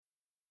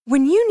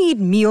When you need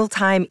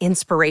mealtime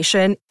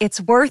inspiration,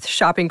 it's worth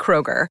shopping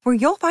Kroger, where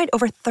you'll find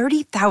over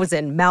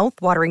 30,000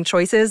 mouth-watering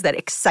choices that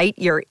excite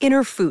your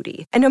inner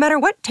foodie. And no matter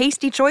what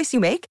tasty choice you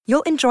make,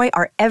 you'll enjoy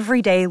our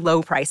everyday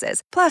low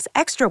prices, plus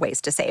extra ways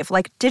to save,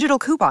 like digital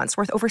coupons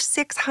worth over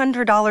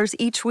 $600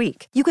 each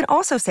week. You can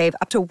also save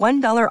up to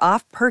 $1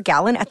 off per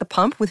gallon at the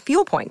pump with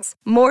fuel points.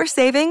 More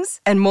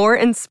savings and more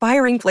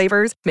inspiring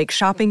flavors make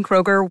shopping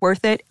Kroger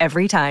worth it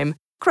every time.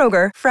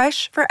 Kroger,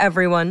 fresh for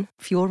everyone.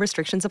 Fuel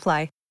restrictions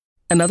apply.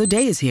 Another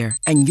day is here,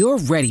 and you're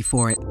ready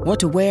for it. What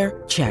to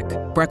wear? Check.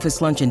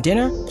 Breakfast, lunch, and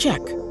dinner? Check.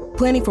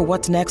 Planning for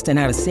what's next and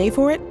how to save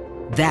for it?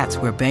 That's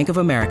where Bank of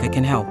America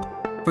can help.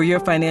 For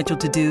your financial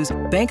to-dos,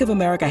 Bank of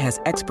America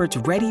has experts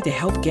ready to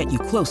help get you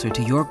closer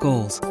to your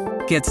goals.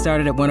 Get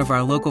started at one of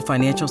our local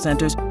financial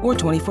centers or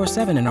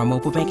 24/7 in our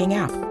mobile banking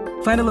app.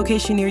 Find a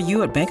location near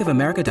you at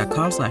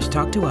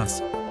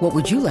bankofamerica.com/talktous. What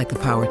would you like the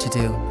power to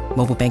do?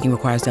 Mobile banking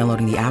requires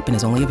downloading the app and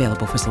is only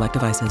available for select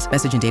devices.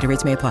 Message and data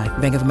rates may apply.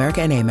 Bank of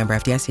America N.A., member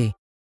FDIC.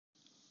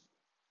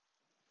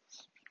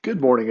 Good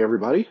morning,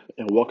 everybody,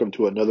 and welcome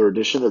to another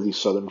edition of the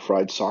Southern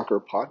Fried Soccer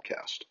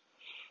Podcast.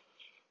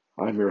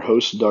 I'm your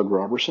host, Doug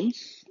Robertson.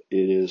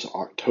 It is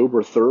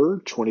October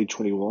 3rd,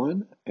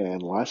 2021,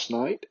 and last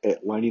night,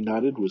 Atlanta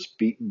United was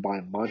beaten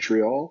by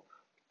Montreal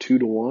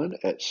 2-1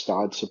 at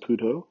Stade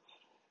Saputo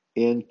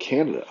in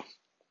Canada.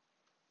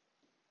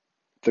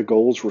 The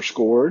goals were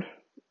scored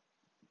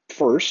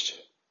first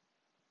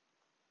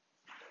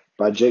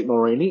by Jake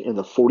Mulroney in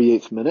the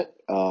 48th minute.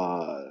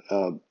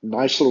 A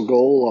nice little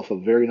goal off a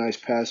very nice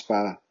pass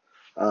by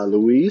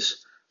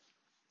Louise.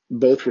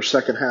 Both were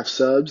second half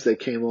subs. They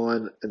came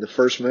on in the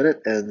first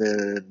minute, and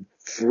then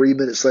 3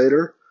 minutes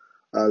later,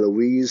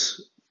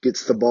 Louise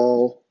gets the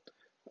ball,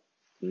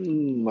 I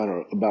don't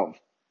know, about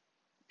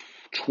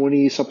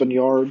 20-something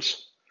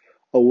yards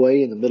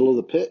away in the middle of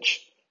the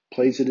pitch,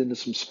 plays it into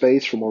some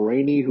space for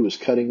Mulroney, who was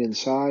cutting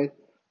inside.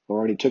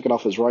 Mulroney took it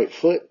off his right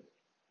foot,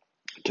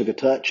 took a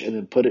touch, and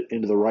then put it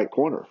into the right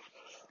corner.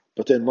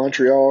 But then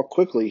Montreal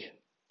quickly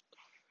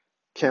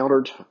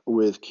countered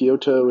with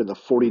Kyoto in the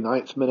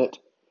 49th minute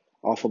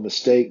off a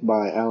mistake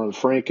by Alan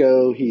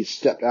Franco. He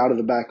stepped out of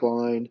the back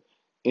line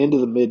into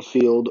the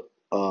midfield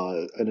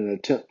in an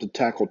attempt to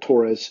tackle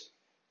Torres.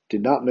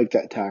 Did not make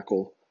that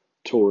tackle.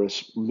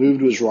 Torres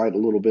moved to his right a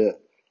little bit.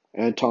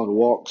 Anton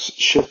Walks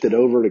shifted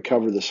over to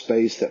cover the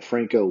space that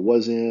Franco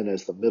was in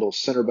as the middle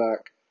center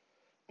back.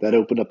 That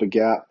opened up a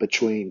gap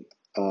between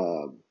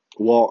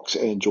Walks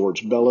and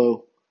George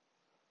Bello.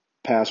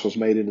 Pass was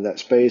made into that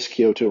space.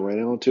 Kyoto ran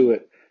onto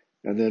it.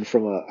 And then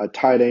from a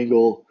tight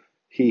angle,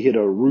 he hit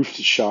a roofed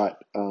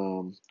shot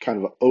kind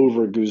of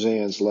over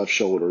Guzan's left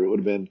shoulder. It would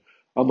have been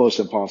almost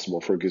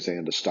impossible for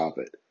Guzan to stop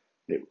it.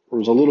 It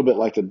was a little bit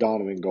like the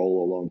Donovan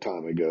goal a long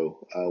time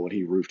ago when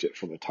he roofed it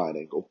from a tight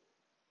angle.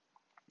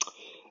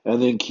 And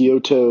then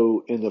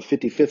Kyoto in the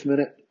 55th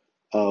minute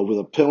with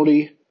a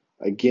penalty.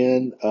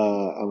 Again,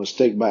 a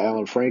mistake by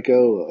Alan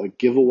Franco, a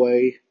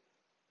giveaway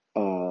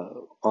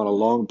on a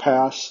long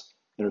pass,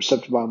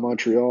 intercepted by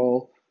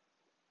Montreal,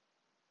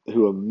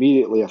 who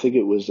immediately, I think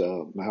it was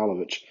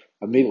Mihalovic,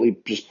 immediately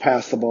just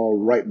passed the ball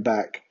right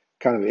back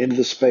kind of into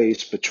the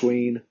space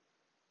between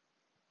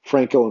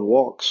Franco and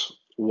Walks.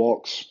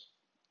 Walks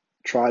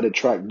tried to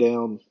track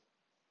down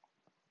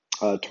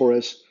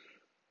Torres.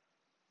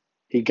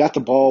 He got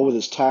the ball with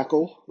his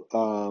tackle,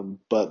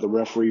 but the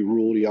referee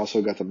ruled he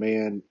also got the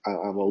man.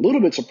 I'm a little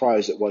bit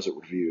surprised it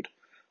wasn't reviewed.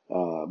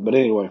 But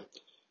anyway,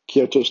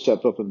 Kyoto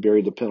stepped up and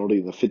buried the penalty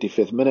in the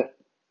 55th minute.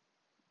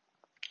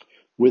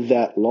 With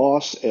that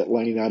loss,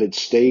 Atlanta United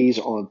stays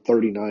on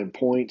 39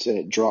 points, and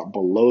it dropped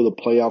below the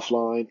playoff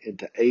line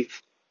into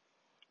 8th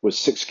with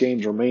 6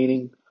 games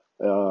remaining.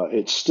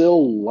 It's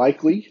still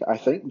likely, I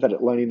think, that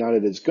Atlanta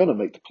United is going to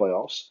make the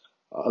playoffs.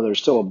 There's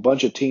still a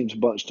bunch of teams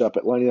bunched up.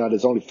 Atlanta United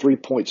is only 3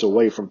 points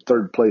away from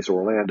third place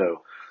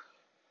Orlando.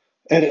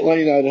 And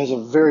Atlanta United has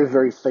a very,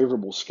 very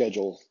favorable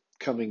schedule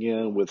coming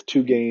in with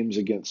 2 games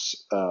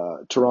against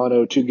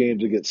Toronto, 2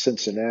 games against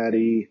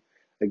Cincinnati,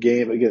 a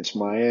game against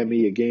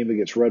Miami, a game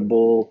against Red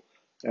Bull,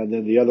 and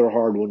then the other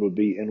hard one would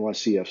be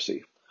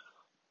NYCFC.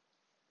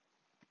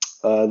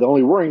 The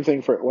only worrying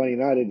thing for Atlanta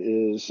United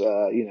is,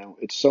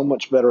 it's so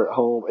much better at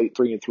home,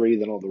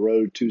 8-3-3, than on the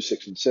road,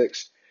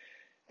 2-6-6.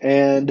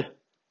 And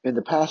in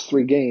the past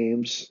 3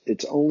 games,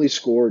 it's only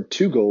scored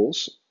 2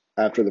 goals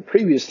after the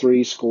previous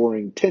 3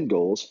 scoring 10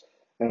 goals.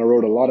 And I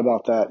wrote a lot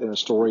about that in a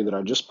story that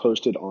I just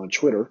posted on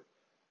Twitter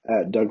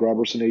at Doug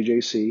Robertson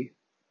AJC.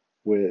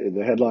 Where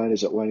the headline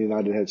is Atlanta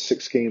United had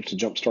 6 games to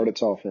jumpstart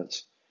its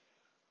offense.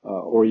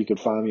 Or you can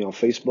find me on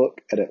Facebook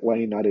at Atlanta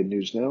United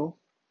News Now,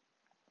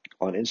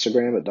 on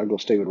Instagram at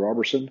Douglas David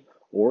Robertson,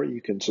 or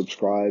you can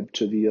subscribe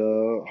to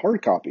the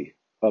hard copy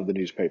of the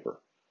newspaper,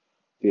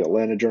 the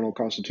Atlanta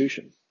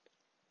Journal-Constitution.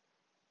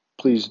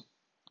 Please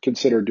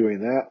consider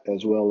doing that,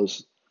 as well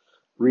as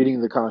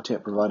reading the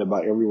content provided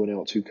by everyone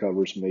else who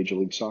covers Major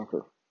League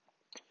Soccer.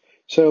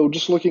 So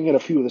just looking at a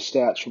few of the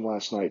stats from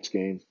last night's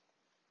game,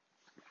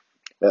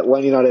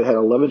 Atlanta United had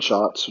 11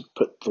 shots,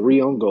 put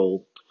 3 on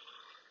goal.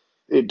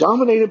 It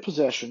dominated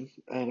possession,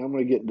 and I'm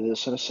going to get into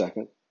this in a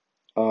second.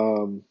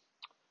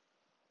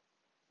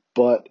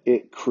 But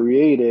it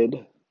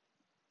created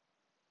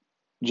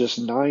just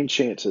 9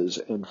 chances,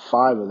 and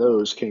 5 of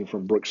those came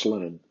from Brooks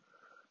Lennon.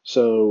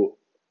 So,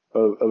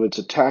 of its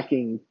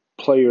attacking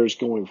players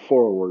going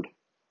forward,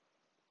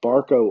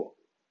 Barco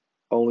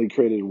only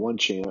created 1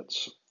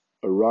 chance.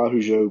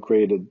 Araujo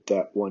created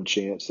that 1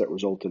 chance that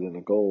resulted in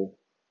a goal.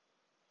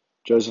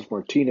 Joseph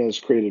Martinez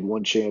created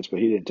 1 chance, but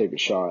he didn't take a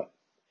shot.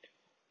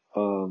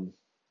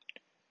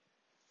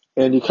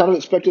 And you kind of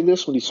expected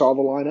this when you saw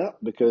the lineup,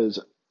 because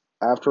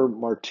after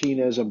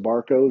Martinez and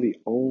Barco,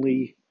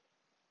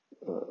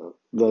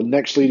 the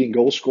next leading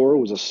goal scorer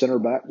was a center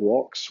back,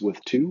 Walks,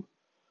 with 2.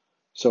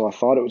 So I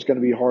thought it was going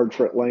to be hard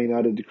for Atlanta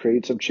United to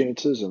create some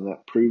chances, and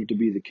that proved to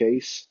be the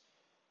case.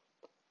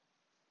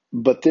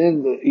 But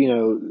then,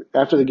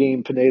 after the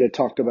game, Pineda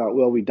talked about,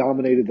 well, we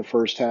dominated the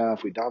first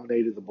half, we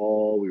dominated the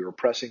ball, we were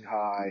pressing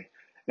high,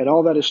 and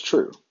all that is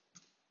true.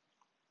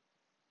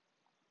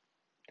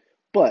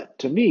 But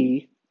to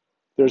me,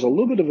 there's a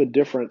little bit of a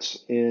difference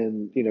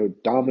in,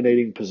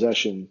 dominating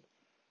possession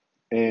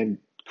and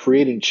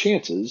creating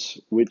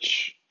chances,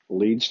 which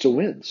leads to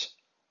wins.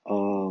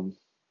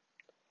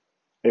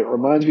 It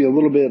reminds me a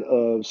little bit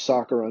of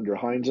soccer under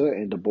Heinze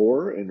and De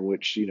Boer, in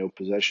which,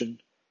 possession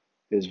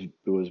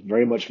was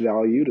very much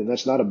valued, and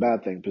that's not a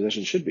bad thing.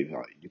 Possession should be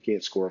valued. You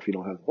can't score if you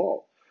don't have the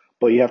ball,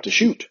 but you have to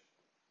shoot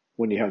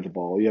when you have the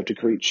ball. You have to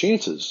create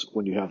chances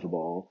when you have the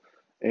ball,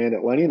 and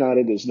Atlanta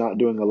United is not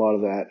doing a lot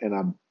of that, and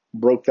I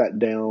broke that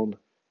down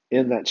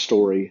in that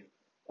story,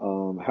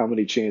 how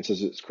many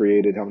chances it's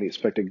created, how many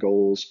expected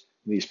goals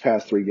in these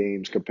past 3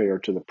 games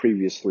compared to the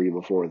previous 3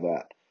 before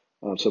that.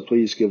 So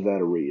please give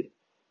that a read.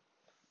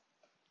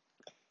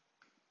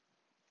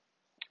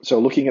 So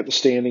looking at the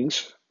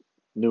standings,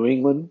 New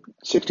England,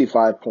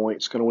 65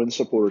 points, going to win the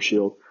Supporter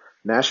Shield.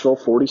 Nashville,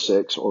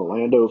 46.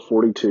 Orlando,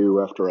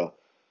 42 after a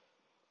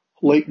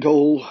late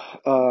goal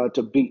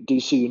to beat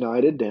DC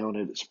United down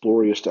at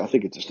I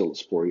think it's still at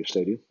Sporia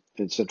Stadium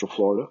in Central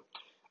Florida.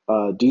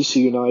 DC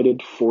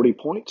United, 40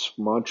 points.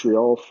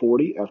 Montreal,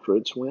 40 after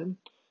its win.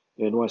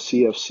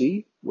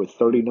 NYCFC with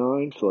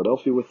 39.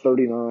 Philadelphia with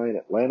 39.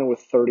 Atlanta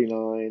with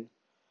 39.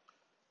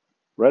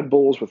 Red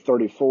Bulls with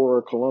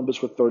 34,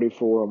 Columbus with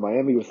 34,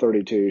 Miami with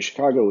 32,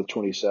 Chicago with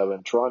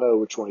 27, Toronto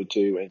with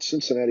 22, and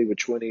Cincinnati with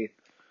 20,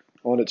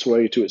 on its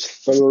way to its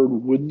 3rd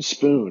wooden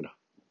spoon.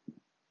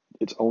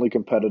 Its only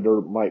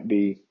competitor might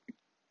be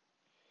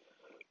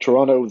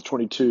Toronto with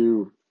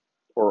 22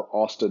 or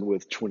Austin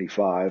with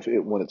 25.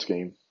 It won its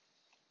game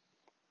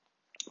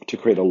to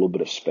create a little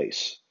bit of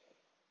space.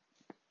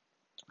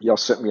 Y'all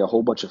sent me a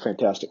whole bunch of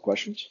fantastic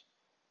questions,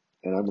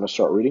 and I'm going to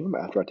start reading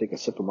them after I take a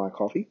sip of my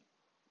coffee.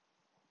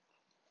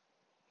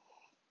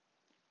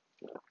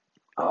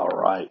 All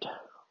right.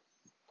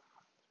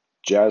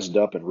 Jazzed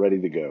up and ready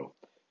to go.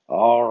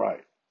 All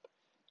right.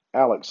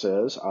 Alex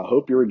says, I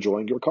hope you're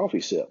enjoying your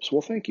coffee sips.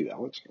 Well, thank you,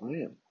 Alex. I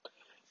am.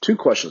 2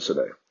 questions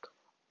today.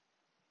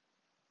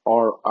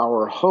 Are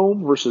our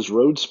home versus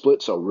road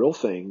splits a real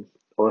thing,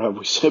 or have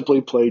we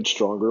simply played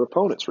stronger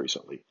opponents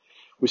recently?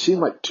 We seem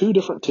like 2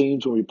 different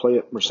teams when we play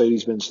at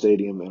Mercedes-Benz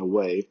Stadium and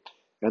away,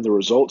 and the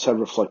results have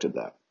reflected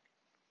that.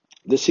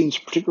 This seems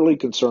particularly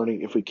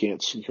concerning if we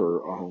can't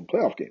secure a home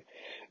playoff game.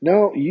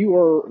 No, you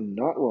are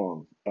not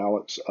wrong,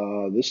 Alex.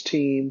 This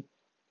team,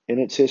 in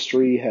its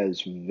history,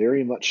 has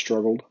very much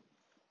struggled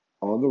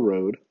on the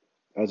road.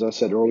 As I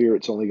said earlier,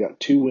 it's only got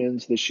 2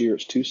 wins this year.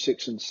 It's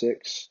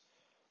 2-6-6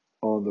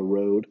 on the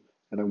road.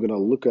 And I'm going to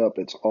look up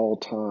its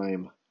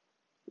all-time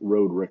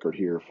road record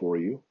here for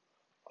you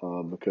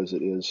because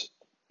it is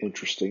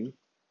interesting.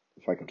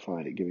 If I can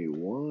find it, give me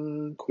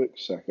one quick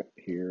second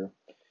here.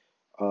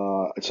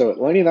 So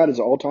Atlanta United's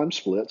all-time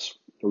splits.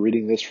 We're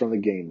reading this from the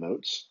game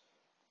notes.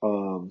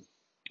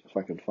 If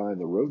I can find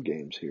the road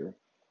games here.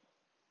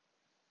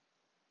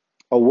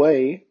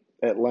 Away,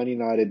 Atlanta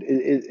United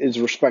is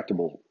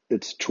respectable.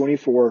 It's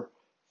 24,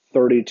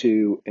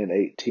 32, and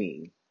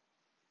 18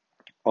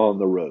 on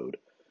the road.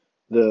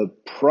 The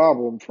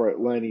problem for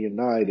Atlanta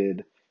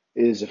United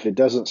is if it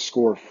doesn't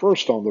score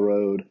first on the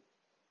road,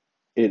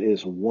 it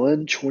is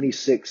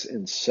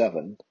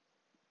 1-26-7.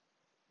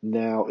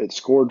 Now, it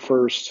scored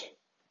first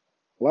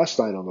last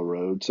night on the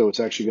road, so it's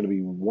actually going to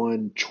be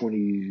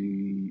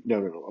 1-20.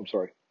 No, I'm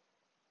sorry.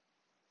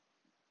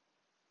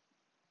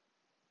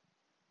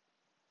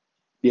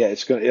 Yeah,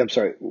 I'm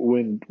sorry.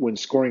 When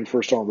scoring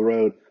first on the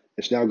road,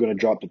 it's now going to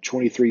drop to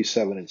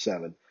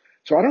 23-7-7.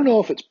 So I don't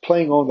know if it's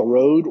playing on the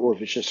road or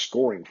if it's just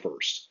scoring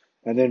first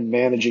and then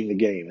managing the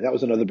game. And that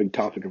was another big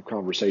topic of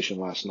conversation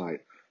last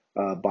night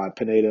by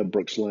Pineda,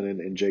 Brooks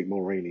Lennon, and Jake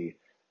Mulroney,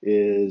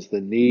 is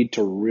the need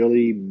to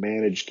really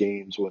manage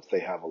games once they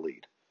have a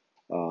lead.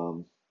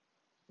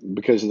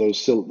 Because of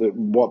those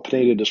what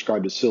Pineda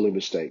described as silly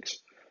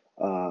mistakes.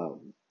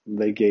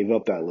 They gave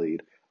up that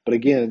lead. But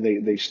again,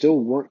 they still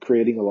weren't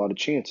creating a lot of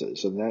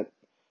chances. And that,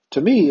 to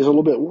me, is a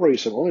little bit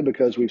worrisome, only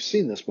because we've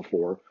seen this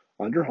before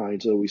under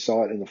Heinze. We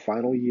saw it in the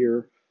final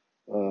year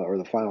or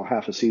the final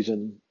half of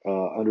season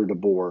under De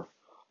Boer.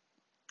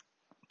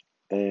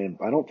 And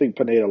I don't think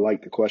Pineda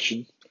liked the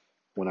question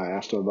when I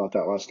asked him about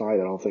that last night.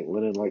 I don't think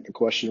Lennon liked the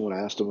question when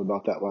I asked him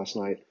about that last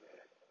night.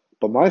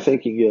 But my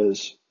thinking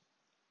is,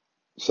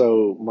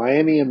 so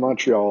Miami and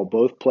Montreal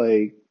both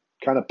play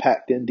kind of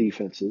packed in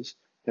defenses,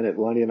 and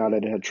Atlanta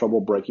United had trouble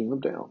breaking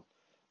them down.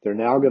 They're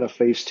now going to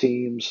face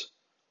teams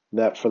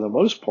that, for the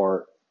most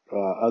part,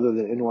 other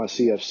than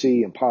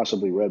NYCFC and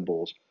possibly Red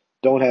Bulls,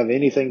 don't have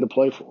anything to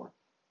play for.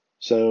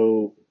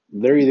 So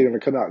they're either going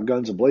to come out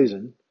guns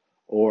a-blazing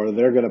or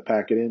they're going to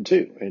pack it in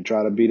too and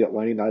try to beat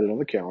Atlanta United on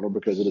the counter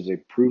because it is a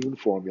proven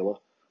formula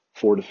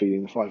for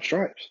defeating the Five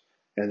Stripes.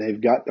 And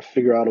they've got to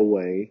figure out a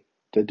way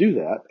to do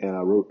that. And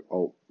I wrote,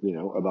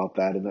 about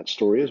that in that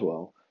story as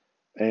well.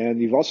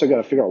 And you've also got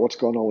to figure out what's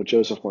going on with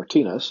Joseph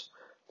Martinez.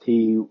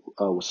 He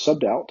was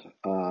subbed out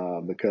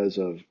because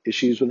of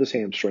issues with his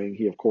hamstring.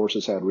 He, of course,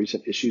 has had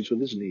recent issues with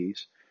his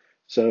knees.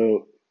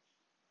 So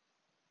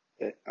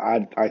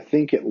I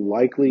think it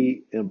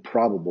likely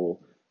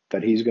improbable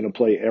that he's going to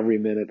play every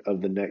minute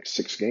of the next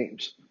 6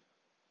 games.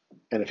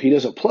 And if he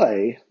doesn't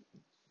play,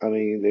 I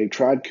mean, they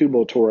tried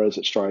Kubo Torres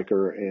at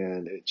striker,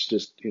 and it's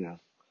just,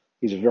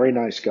 he's a very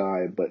nice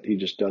guy, but he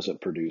just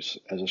doesn't produce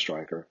as a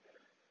striker.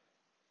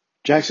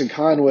 Jackson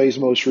Conway's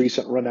most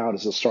recent run out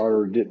as a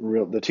starter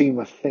the team,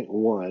 I think,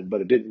 won, but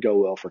it didn't go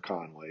well for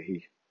Conway.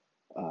 He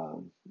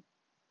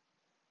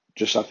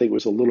I think,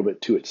 was a little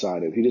bit too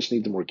excited. He just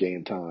needs more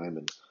game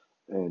time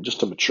and just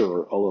to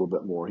mature a little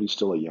bit more. He's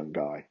still a young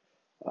guy.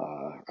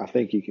 I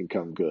think he can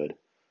come good.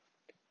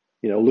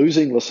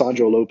 Losing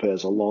Lisandro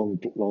Lopez a long,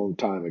 long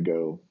time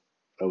ago,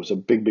 that was a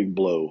big, big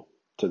blow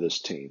to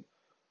this team.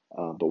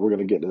 But we're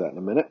going to get to that in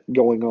a minute.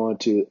 Going on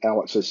to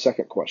Alex's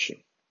second question.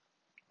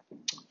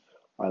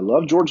 I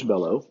love George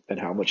Bello and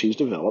how much he's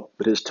developed,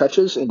 but his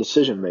touches and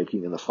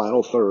decision-making in the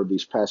final third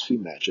these past few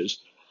matches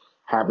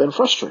have been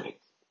frustrating.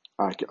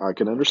 I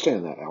can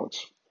understand that,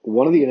 Alex.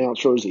 One of the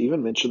announcers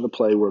even mentioned the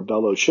play where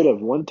Bello should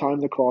have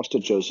one-timed the cross to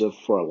Joseph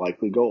for a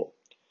likely goal.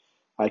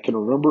 I can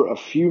remember a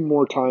few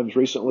more times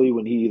recently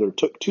when he either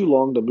took too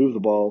long to move the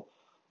ball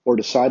or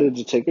decided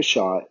to take a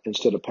shot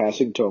instead of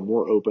passing to a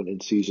more open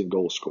and seasoned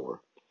goal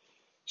scorer.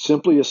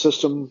 Simply a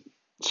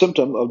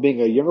symptom of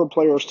being a younger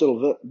player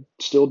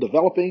still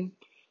developing,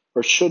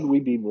 or should we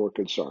be more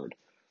concerned?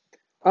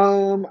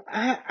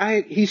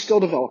 He's still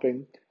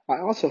developing. I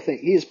also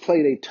think he has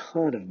played a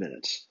ton of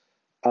minutes.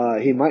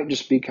 He might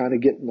just be kind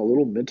of getting a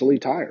little mentally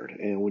tired.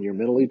 And when you're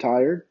mentally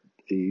tired,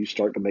 you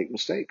start to make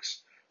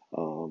mistakes.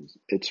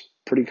 It's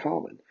pretty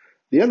common.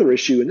 The other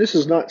issue, and this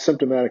is not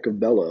symptomatic of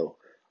Bello,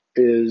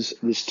 is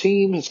this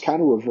team has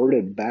kind of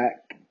reverted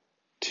back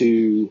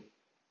to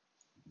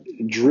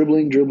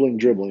dribbling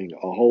a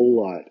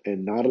whole lot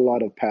and not a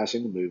lot of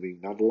passing and moving,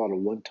 not a lot of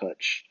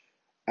one-touch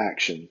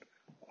action,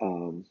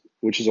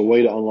 which is a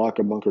way to unlock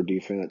a bunker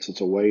defense.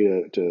 It's a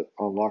way to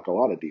unlock a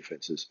lot of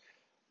defenses.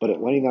 But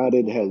Atlanta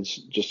United has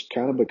just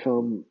kind of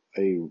become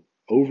a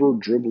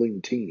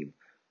over-dribbling team.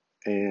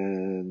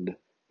 And,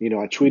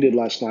 I tweeted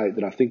last night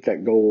that I think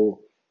that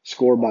goal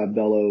scored by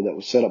Bello that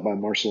was set up by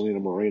Marcelino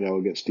Moreno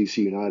against DC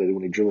United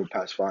when he dribbled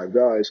past 5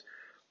 guys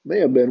may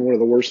have been one of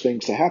the worst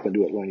things to happen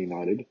to Atlanta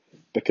United,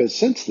 because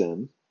since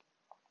then,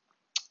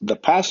 the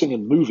passing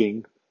and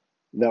moving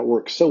that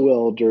worked so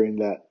well during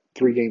that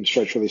 3-game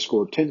stretch where they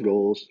scored 10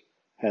 goals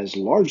has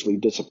largely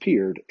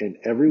disappeared, and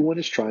everyone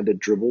is trying to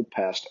dribble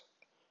past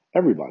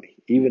everybody.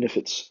 Even if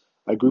it's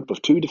a group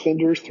of 2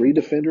 defenders, 3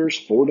 defenders,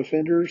 4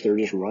 defenders, they're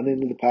just running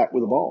into the pack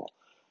with the ball.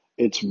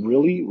 It's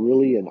really,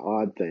 really an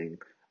odd thing.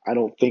 I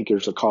don't think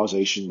there's a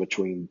causation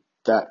between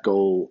that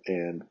goal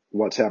and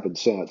what's happened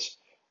since,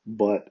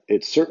 but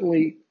it's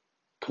certainly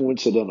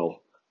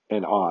coincidental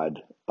and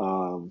odd.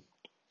 So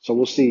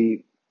we'll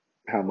see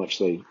how much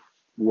they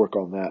work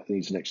on that in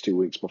these next 2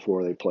 weeks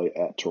before they play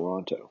at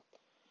Toronto.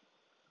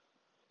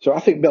 So I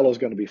think Bello's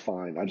going to be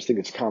fine. I just think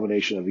it's a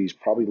combination of he's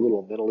probably a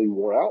little mentally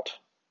wore out,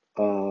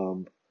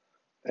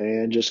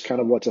 and just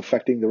kind of what's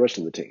affecting the rest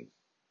of the team.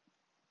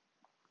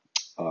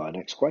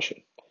 Next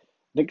question.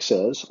 Nick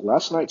says,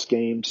 last night's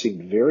game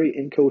seemed very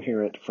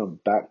incoherent from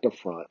back to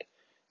front,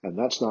 and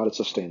that's not a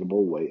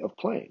sustainable way of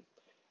playing.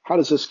 How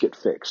does this get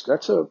fixed?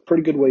 That's a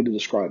pretty good way to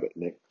describe it,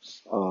 Nick.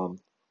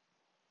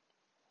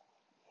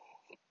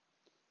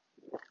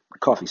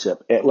 Coffee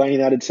sip. Atlanta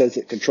United says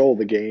it controlled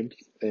the game,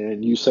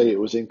 and you say it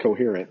was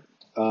incoherent.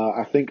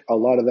 I think a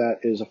lot of that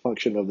is a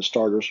function of the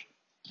starters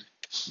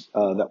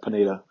that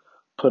Pineda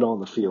put on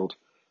the field.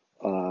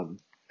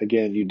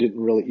 Again, you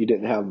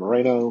didn't have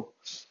Moreno,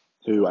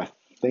 who I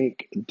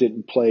think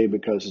didn't play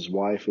because his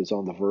wife is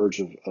on the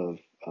verge of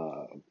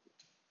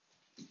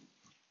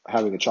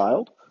having a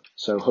child.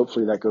 So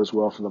hopefully that goes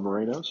well for the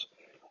Morenos.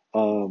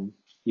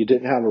 You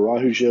didn't have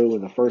Araujo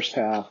in the first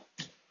half.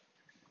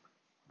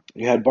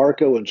 You had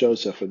Barco and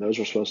Joseph, and those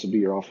were supposed to be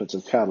your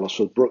offensive catalysts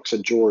with Brooks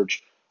and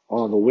George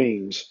on the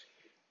wings.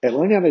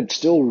 Atlanta United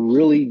still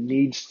really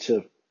needs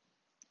to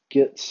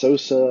get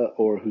Sosa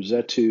or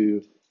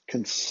Huzetu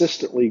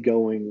consistently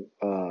going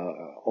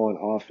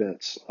on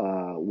offense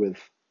with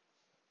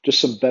just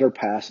some better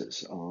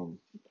passes.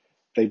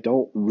 They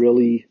don't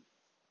really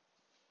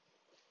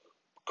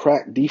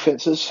crack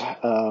defenses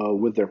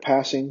with their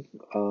passing.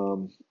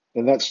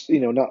 And that's,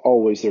 not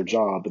always their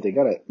job, but they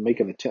got to make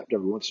an attempt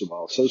every once in a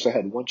while. Sosa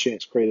had one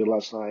chance created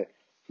last night.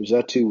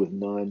 Rossetto with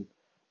none.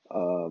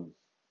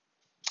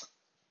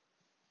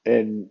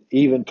 And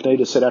even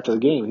Pineda said after the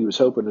game he was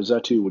hoping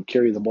Rossetto would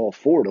carry the ball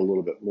forward a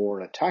little bit more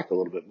and attack a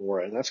little bit more.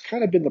 And that's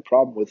kind of been the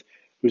problem with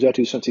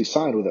Rossetto since he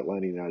signed with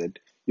Atlanta United.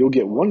 You'll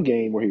get one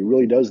game where he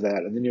really does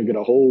that, and then you'll get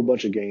a whole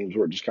bunch of games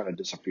where it just kind of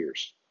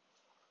disappears.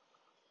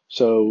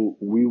 So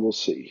we will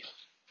see.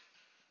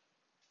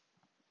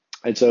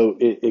 And so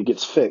it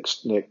gets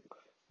fixed, Nick,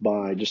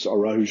 by just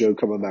Araujo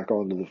coming back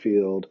onto the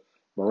field,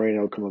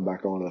 Moreno coming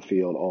back onto the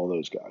field, all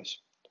those guys.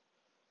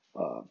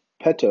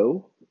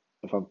 Peto,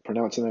 if I'm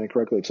pronouncing that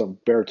incorrectly, it's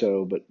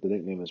Umberto, but the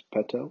nickname is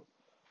Peto,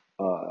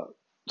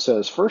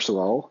 says, first of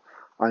all,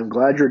 I'm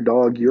glad your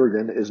dog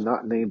Jurgen is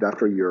not named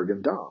after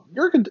Jurgen Damm.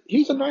 Jurgen,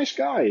 he's a nice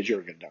guy, is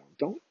Jurgen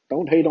Damm.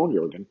 Don't hate on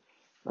Jurgen.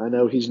 I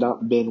know he's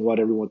not been what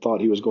everyone thought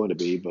he was going to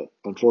be, but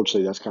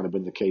unfortunately that's kind of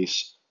been the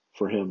case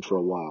for him for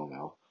a while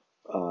now.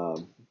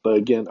 But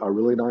again, a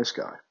really nice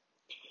guy.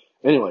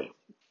 Anyway,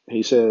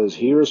 he says,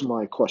 here's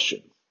my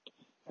question.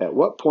 At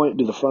what point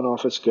do the front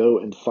office go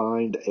and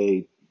find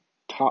a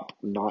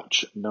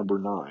top-notch number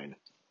 9?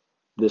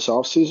 This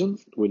offseason,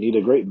 we need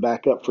a great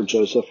backup for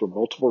Joseph for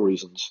multiple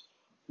reasons.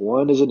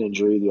 One is an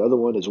injury. The other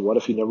one is what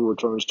if he never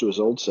returns to his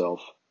old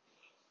self?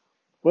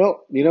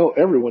 Well,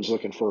 everyone's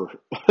looking for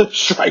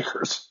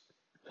strikers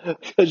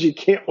because you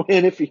can't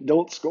win if you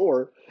don't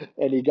score,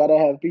 and you got to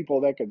have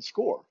people that can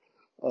score.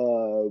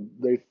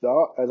 They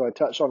thought, as I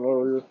touched on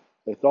earlier,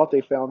 they thought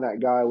they found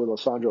that guy with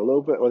Lisandro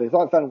Lopez, or they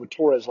thought they found him with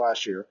Torres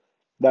last year.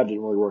 That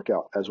didn't really work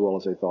out as well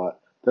as they thought.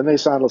 Then they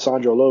signed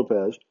Lisandro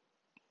Lopez,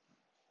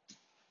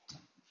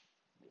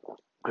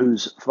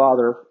 whose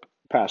father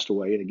passed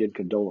away, and again,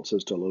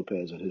 condolences to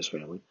Lopez and his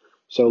family.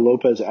 So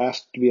Lopez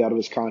asked to be out of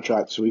his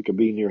contract so he could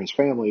be near his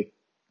family,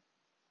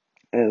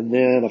 and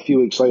then a few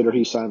weeks later,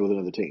 he signed with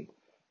another team.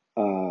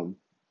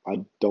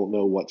 I don't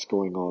know what's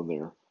going on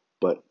there,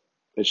 but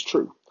it's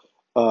true.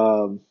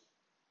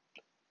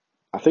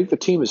 I think the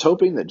team is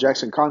hoping that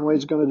Jackson Conway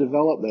is going to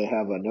develop. They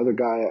have another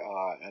guy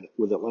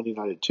with Atlanta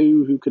United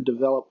 2 who could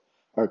develop,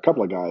 or a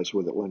couple of guys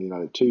with Atlanta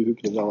United 2 who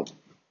could develop.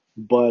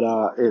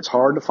 But it's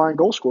hard to find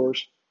goal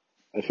scorers.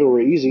 If it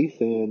were easy,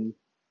 then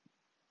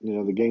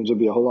the games would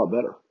be a whole lot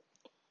better.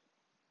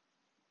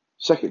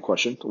 Second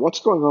question,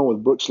 what's going on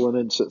with Brooks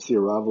Lennon since the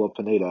arrival of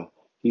Pineda?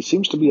 He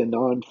seems to be a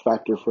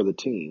non-factor for the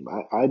team.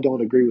 I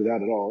don't agree with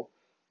that at all.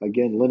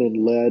 Again,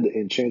 Lennon led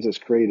in chances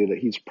created.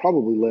 He's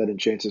probably led in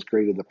chances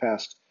created the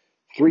past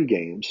 3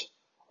 games.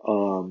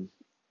 And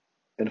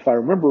if I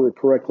remember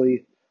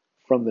correctly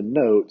from the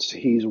notes,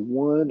 he's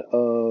one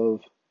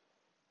of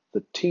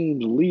the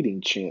team's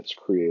leading chance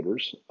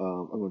creators.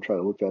 I'm going to try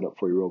to look that up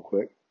for you real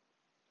quick.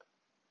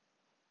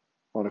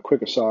 On a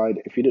quick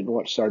aside, if you didn't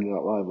watch Saturday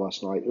Night Live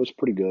last night, it was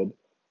pretty good.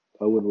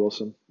 Owen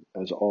Wilson,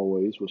 as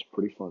always, was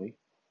pretty funny.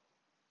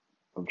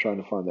 I'm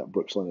trying to find that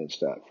Brooks Lennon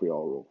stat for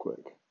y'all real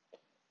quick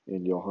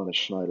in Johannes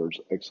Schneider's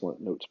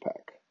excellent notes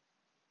pack.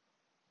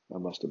 I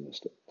must have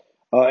missed it.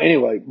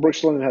 Anyway,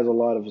 Brooks Lennon has a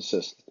lot of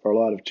assists, or a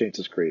lot of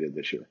chances created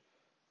this year.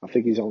 I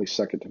think he's only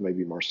second to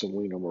maybe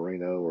Marcelino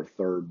Moreno, or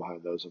third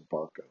behind those of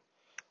Barco.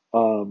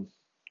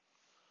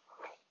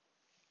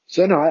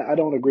 So no, I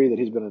don't agree that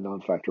he's been a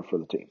non-factor for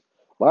the team.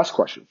 Last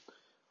question.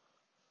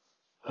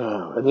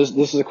 And this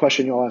is a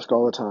question y'all ask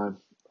all the time.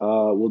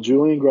 Will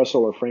Julian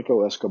Gressel or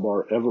Franco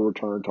Escobar ever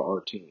return to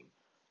our team?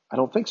 I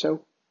don't think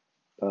so.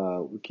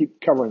 We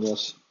keep covering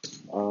this.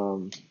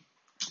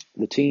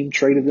 The team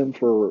traded them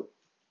for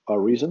a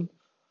reason.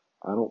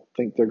 I don't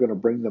think they're going to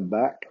bring them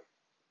back.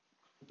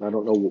 I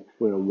don't know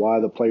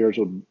why the players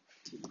would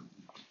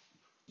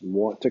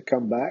want to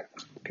come back,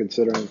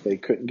 considering they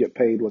couldn't get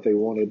paid what they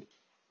wanted,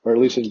 or at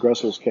least in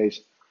Gressel's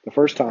case, the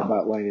first time by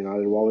Atlanta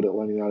United. Why would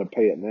Atlanta United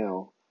pay it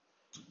now?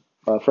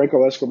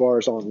 Franco Escobar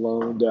is on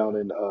loan down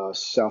in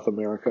South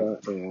America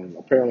and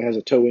apparently has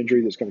a toe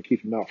injury that's going to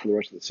keep him out for the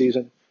rest of the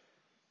season.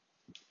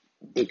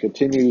 It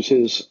continues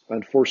his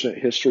unfortunate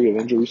history of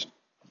injuries.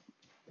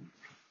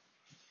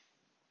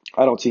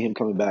 I don't see him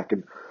coming back.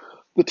 And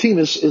the team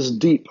is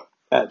deep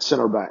at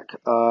center back.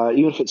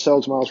 Even if it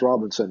sells Miles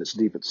Robinson, it's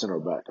deep at center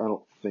back. I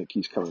don't think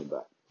he's coming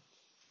back.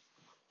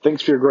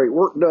 Thanks for your great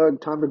work,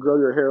 Doug. Time to grow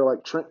your hair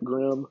like Trent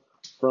Grimm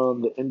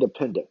from The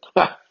Independent.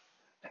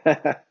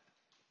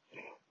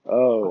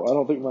 Oh, I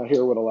don't think my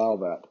hair would allow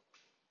that.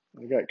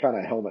 I got kind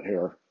of helmet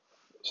hair,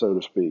 so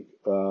to speak.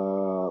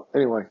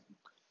 Anyway,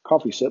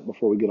 coffee sip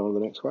before we get on to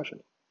the next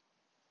question.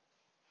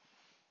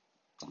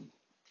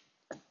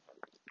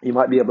 You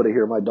might be able to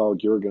hear my dog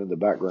Jurgen in the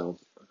background.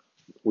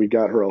 We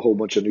got her a whole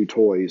bunch of new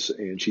toys,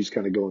 and she's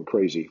kind of going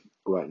crazy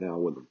right now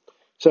with them.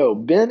 So,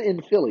 Ben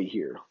in Philly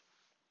here.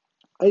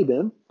 Hey,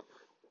 Ben.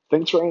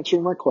 Thanks for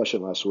answering my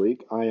question last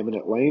week. I am an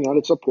Atlanta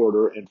United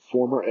supporter and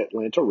former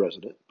Atlanta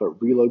resident,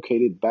 but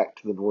relocated back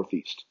to the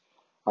Northeast.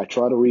 I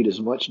try to read as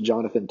much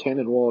Jonathan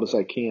Tannenwald as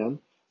I can.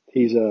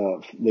 He's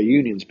the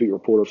Union's beat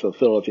reporter for the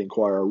Philadelphia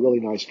Inquirer, a really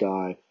nice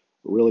guy,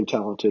 really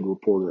talented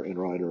reporter and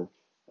writer.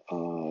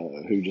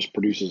 who just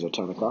produces a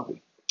ton of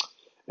copy.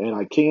 And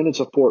I can and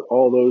support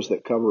all those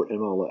that cover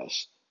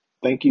MLS.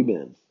 Thank you,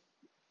 Ben.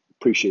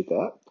 Appreciate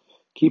that.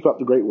 Keep up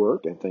the great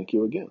work, and thank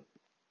you again.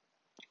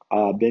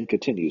 Ben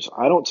continues,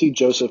 I don't see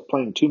Joseph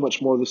playing too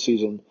much more this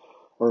season,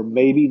 or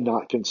maybe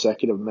not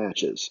consecutive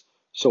matches.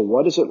 So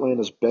what is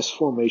Atlanta's best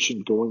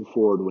formation going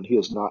forward when he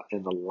is not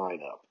in the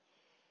lineup?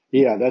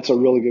 Yeah, that's a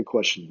really good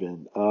question,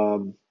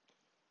 Ben.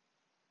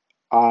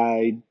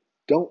 I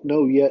don't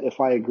know yet if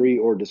I agree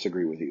or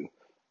disagree with you,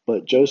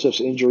 but Joseph's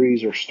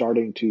injuries are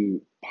starting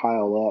to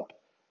pile up.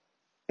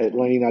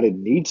 Atlanta United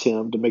needs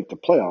him to make the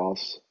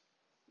playoffs,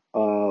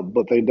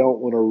 but they don't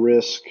want to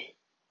risk,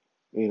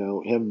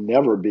 him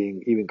never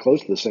being even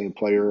close to the same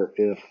player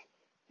if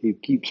he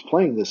keeps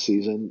playing this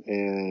season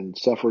and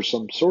suffers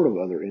some sort of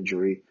other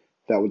injury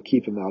that would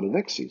keep him out of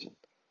next season.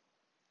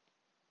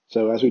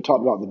 So as we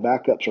talked about, the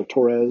backups are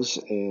Torres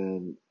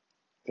and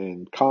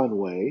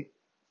Conway,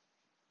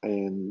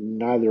 and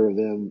neither of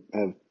them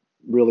have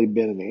really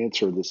been an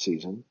answer this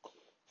season.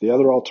 The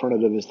other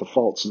alternative is the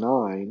false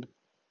nine,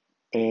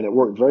 and it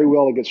worked very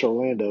well against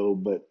Orlando,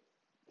 but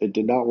it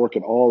did not work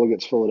at all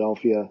against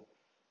Philadelphia.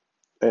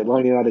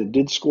 Atlanta United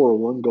did score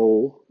one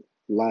goal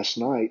last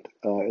night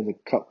in the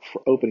cup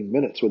for opening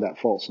minutes with that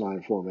false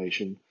nine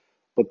formation,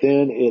 but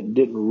then it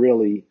didn't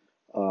really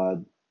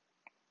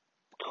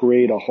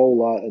create a whole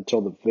lot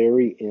until the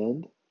very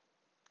end.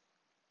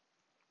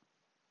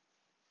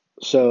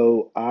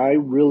 So I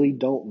really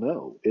don't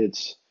know.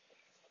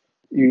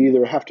 You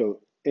either have to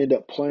end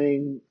up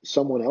playing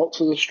someone else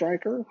as a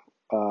striker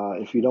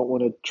if you don't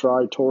want to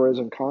try Torres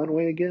and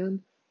Conway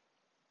again.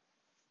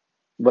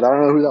 But I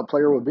don't know who that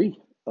player would be.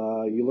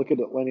 You look at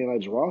Atlanta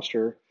United's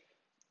roster,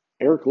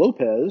 Eric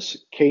Lopez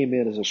came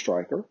in as a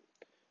striker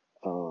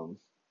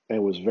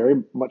and was very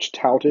much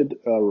touted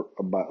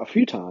a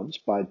few times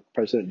by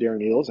President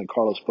Darren Eales and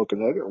Carlos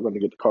Bocanegra. We're going to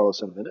get to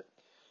Carlos in a minute.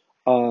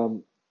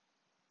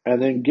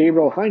 And then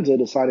Gabriel Heinze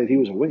decided he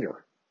was a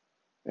winger.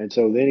 And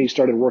so then he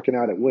started working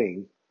out at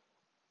wing.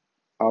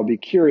 I'll be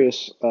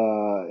curious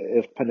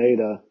if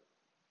Pineda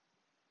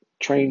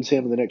trains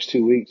him in the next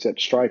 2 weeks at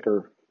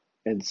striker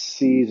and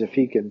sees if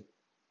he can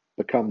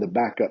become the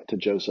backup to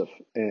Joseph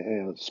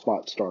and a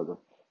spot starter,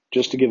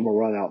 just to give him a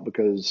run out,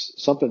 because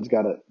something's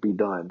got to be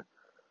done.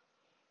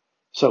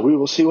 So we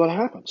will see what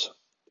happens.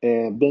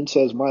 And Ben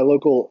says, my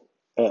local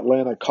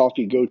Atlanta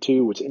coffee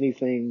go-to was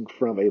anything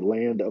from a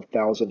land of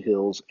thousand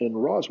hills in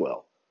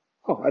Roswell.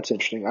 Oh, that's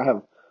interesting.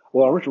 I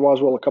went to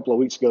Roswell a couple of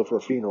weeks ago for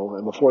a funeral,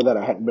 and before that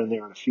I hadn't been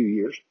there in a few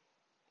years.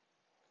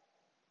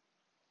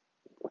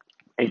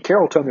 In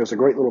Carrollton, there's a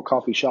great little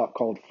coffee shop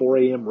called 4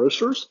 a.m.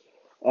 Roasters.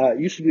 It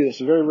used to be this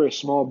very, very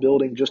small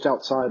building just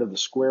outside of the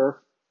square.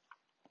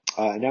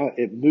 Now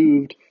it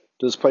moved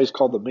to this place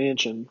called the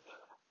Mansion,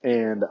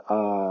 and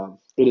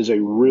it is a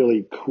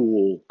really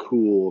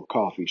cool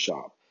coffee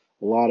shop.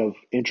 A lot of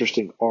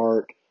interesting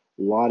art,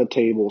 a lot of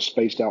tables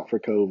spaced out for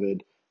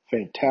COVID,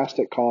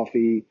 fantastic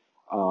coffee.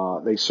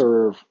 They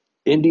serve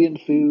Indian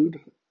food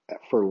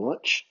for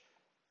lunch,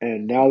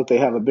 and now that they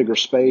have a bigger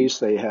space,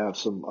 they have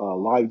some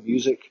live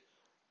music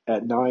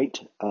at night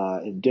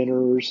and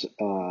dinners.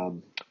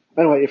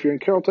 Anyway, if you're in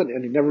Carrollton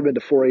and you've never been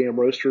to 4 a.m.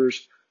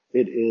 Roasters,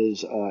 it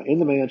is in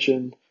the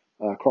Mansion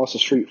across the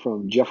street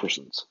from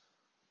Jefferson's.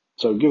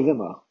 So give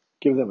them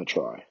a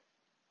try.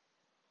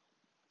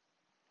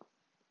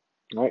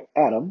 All right,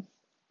 Adam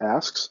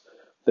asks,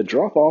 the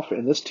drop-off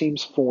in this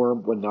team's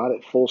form when not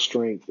at full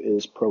strength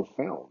is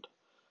profound.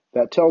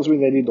 That tells me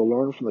they need to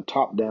learn from the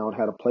top down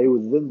how to play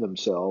within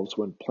themselves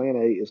when plan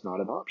A is not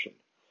an option,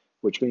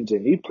 which means they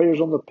need players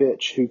on the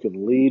pitch who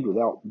can lead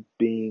without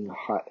being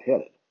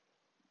hot-headed.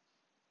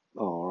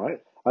 All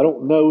right. I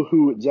don't know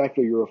who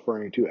exactly you're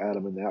referring to,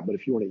 Adam, in that, but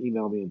if you want to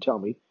email me and tell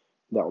me,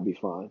 that would be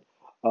fine.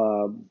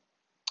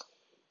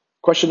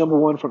 Question number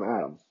 1 from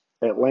Adam.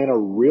 Atlanta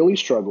really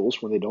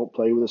struggles when they don't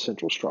play with a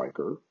central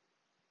striker.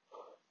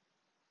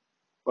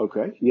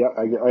 Okay, yeah,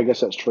 I guess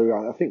that's true.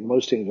 I think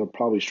most teams will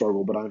probably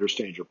struggle, but I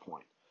understand your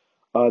point.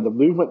 The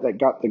movement that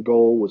got the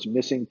goal was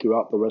missing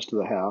throughout the rest of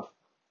the half.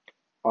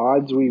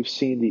 Odds we've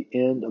seen the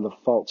end of the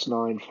false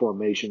nine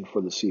formation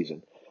for the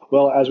season.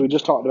 Well, as we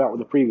just talked about with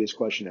the previous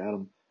question,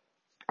 Adam,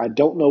 I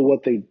don't know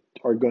what they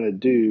are going to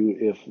do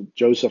if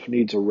Joseph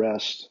needs a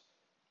rest.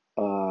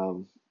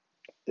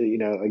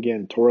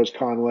 Again, Torres,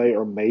 Conway,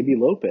 or maybe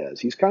Lopez.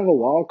 He's kind of a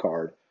wild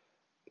card.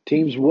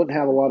 Teams wouldn't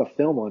have a lot of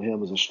film on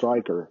him as a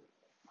striker,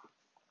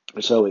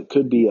 so it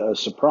could be a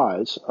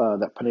surprise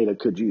that Pineda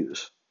could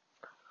use.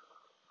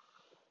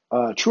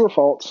 True or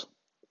false?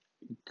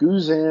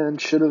 Guzan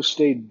should have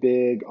stayed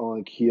big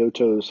on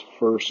Kyoto's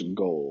first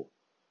goal.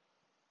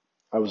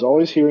 I was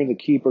always hearing the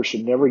keeper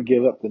should never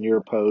give up the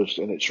near post,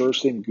 and it sure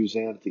seemed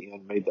Guzan at the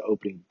end made the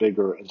opening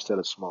bigger instead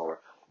of smaller.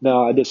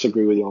 No, I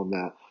disagree with you on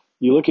that.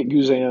 You look at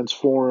Guzan's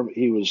form,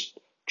 he was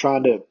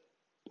trying to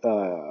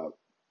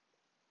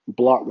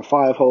block the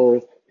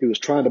 5-hole. He was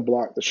trying to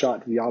block the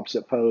shot to the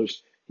opposite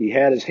post. He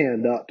had his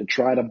hand up to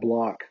try to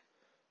block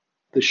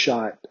the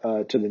shot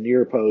to the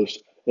near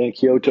post, and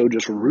Kyoto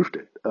just roofed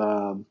it.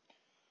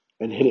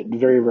 and hit it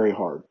very, very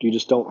hard. You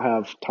just don't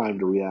have time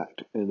to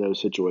react in those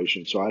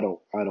situations. So I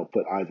don't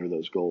put either of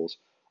those goals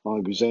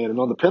on Guzan. And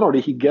on the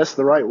penalty, he guessed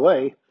the right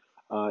way.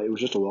 It was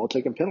just a well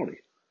taken penalty.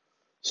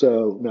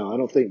 So no, I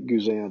don't think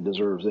Guzan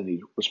deserves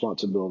any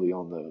responsibility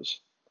on those.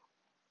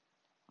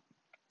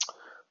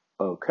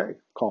 Okay,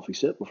 coffee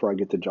sip before I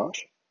get to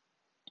Josh,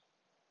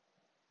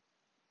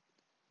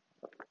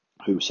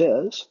 who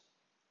says,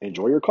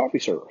 "Enjoy your coffee,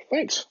 sir."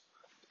 Thanks.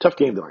 Tough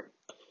game tonight.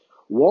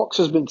 Walks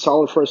has been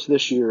solid for us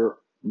this year,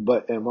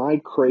 but am I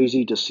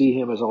crazy to see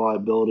him as a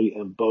liability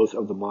in both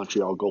of the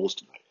Montreal goals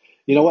tonight?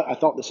 You know what? I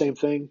thought the same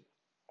thing,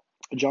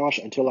 Josh,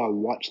 until I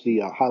watched the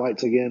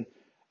highlights again.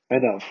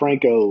 And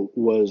Franco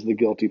was the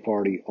guilty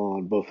party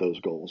on both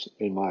those goals,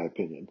 in my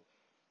opinion.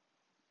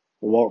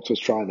 Walks was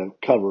trying to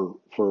cover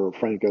for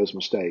Franco's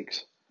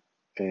mistakes.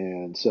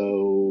 And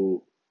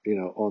so,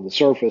 on the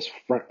surface,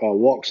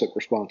 Walks looked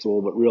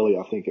responsible, but really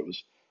I think it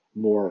was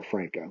more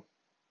Franco.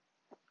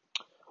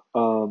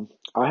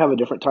 I have a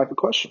different type of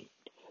question.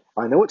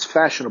 I know it's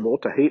fashionable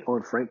to hate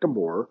on Frank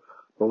DeBoer,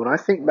 but when I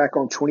think back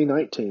on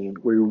 2019,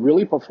 we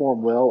really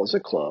performed well as a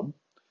club.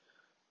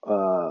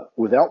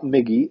 Without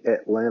Miggy,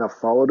 Atlanta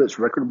followed its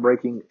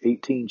record-breaking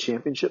 18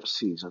 championship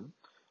season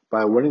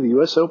by winning the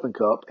U.S. Open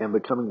Cup and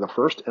becoming the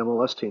first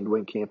MLS team to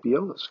win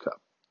Campeones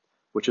Cup,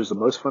 which is the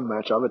most fun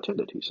match I've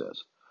attended, he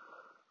says.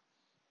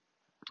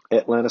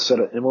 Atlanta set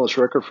an MLS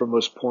record for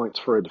most points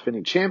for a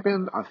defending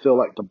champion. I feel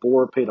like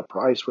DeBoer paid a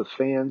price with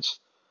fans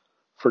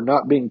for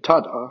not being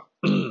Tata,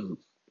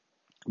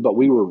 but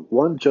we were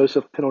one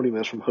Joseph penalty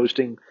miss from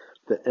hosting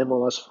the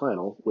MLS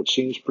final, which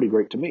seems pretty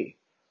great to me.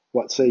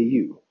 What say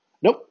you?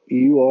 Nope,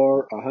 you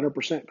are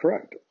 100%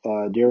 correct.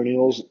 Darren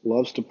Eales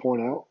loves to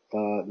point out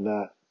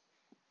that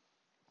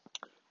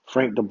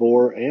Frank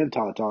DeBoer and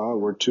Tata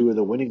were two of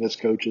the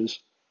winningest coaches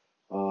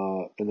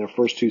in their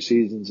first two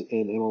seasons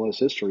in MLS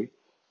history.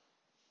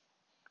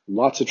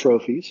 Lots of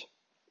trophies,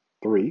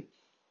 3.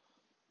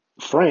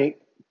 Frank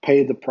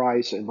paid the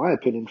price, in my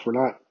opinion,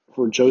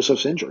 for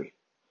Joseph's injury.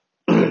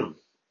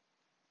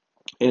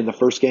 In the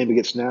first game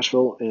against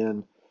Nashville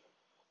in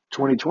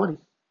 2020,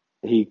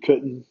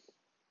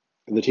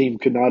 the team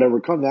could not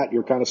overcome that.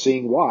 You're kind of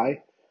seeing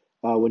why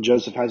when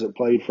Joseph hasn't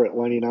played for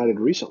Atlanta United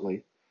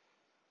recently.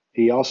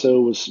 He also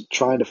was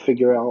trying to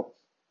figure out,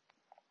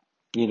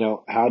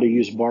 how to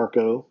use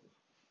Barco,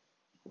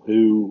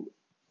 who,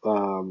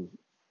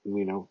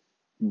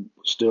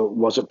 still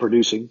wasn't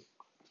producing,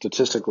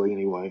 statistically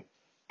anyway.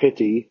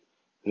 Pitti,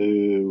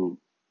 who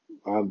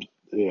I'm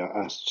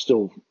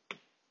still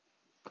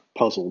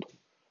puzzled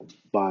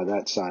by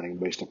that signing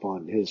based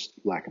upon his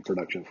lack of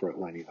production for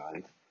Atlanta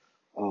United.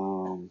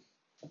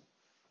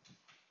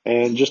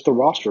 And just the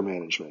roster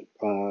management.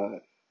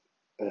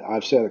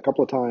 I've said a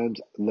couple of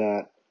times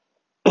that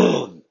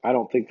I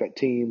don't think that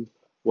team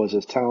was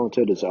as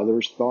talented as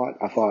others thought.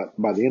 I thought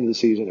by the end of the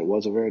season it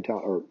was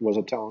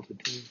a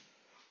talented team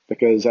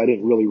because I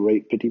didn't really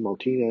rate Pitti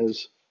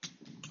Martinez's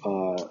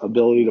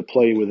ability to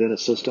play within a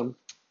system.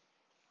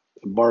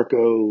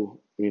 Barco,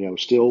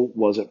 still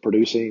wasn't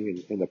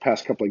producing in the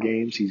past couple of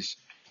games. He's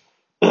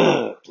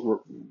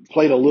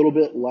played a little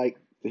bit like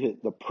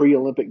the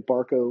pre-Olympic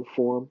Barco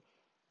form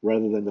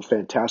rather than the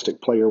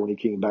fantastic player when he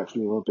came back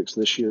from the Olympics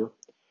this year.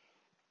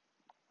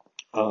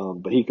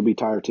 But he could be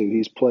tired too.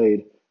 He's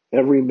played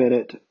every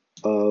minute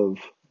of,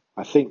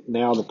 I think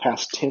now the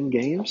past 10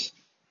 games.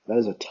 That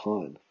is a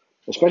ton,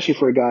 especially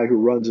for a guy who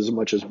runs as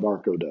much as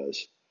Barco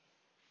does.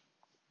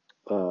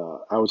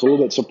 I was a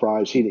little bit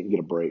surprised he didn't get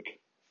a break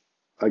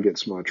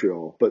against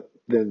Montreal, but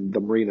then the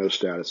Marino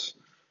status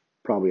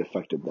probably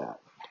affected that.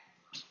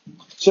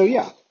 So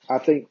yeah, I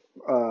think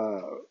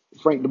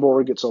Frank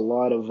DeBoer gets a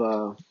lot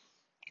of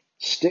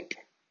stick.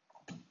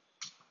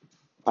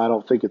 I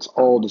don't think it's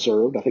all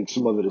deserved. I think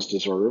some of it is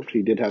deserved.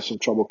 He did have some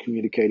trouble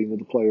communicating with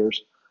the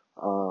players,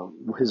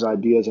 his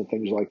ideas and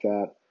things like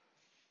that.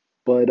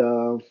 But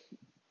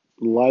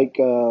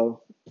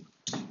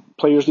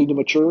players need to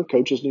mature,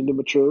 coaches need to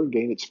mature,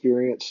 gain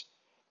experience.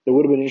 It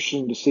would have been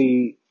interesting to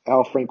see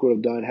how Frank would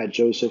have done had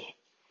Joseph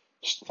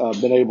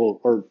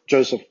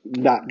Joseph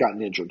not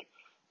gotten injured.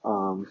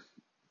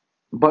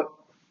 But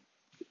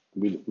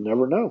we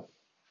never know.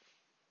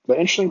 But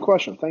interesting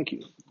question. Thank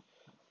you.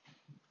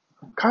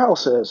 Kyle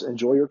says,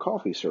 "Enjoy your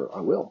coffee, sir."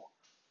 I will.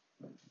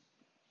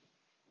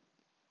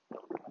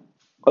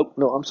 Oh,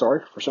 no, I'm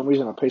sorry. For some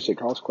reason, I pasted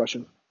Kyle's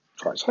question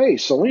twice. Hey,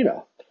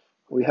 Selena,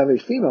 we have a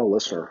female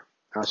listener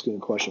asking a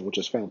question, which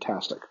is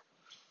fantastic.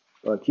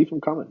 Keep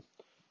them coming.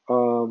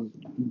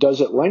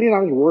 Does Atlanta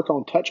United work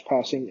on touch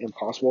passing and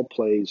possible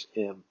plays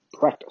in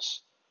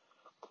practice?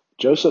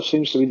 Joseph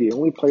seems to be the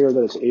only player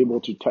that is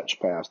able to touch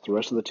pass. The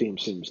rest of the team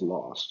seems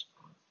lost.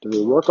 Do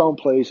they work on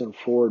plays and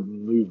forward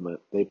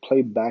movement? They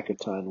play back a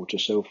ton, which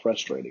is so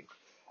frustrating.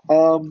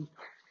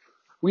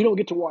 We don't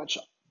get to watch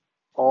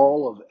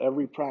all of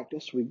every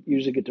practice. We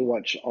usually get to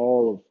watch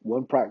all of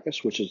one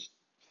practice, which is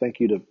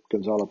thank you to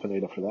Gonzalo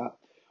Pineda for that.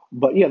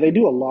 But yeah, they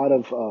do a lot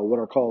of what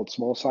are called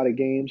small-sided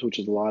games, which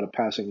is a lot of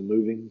passing and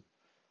moving.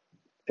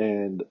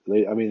 And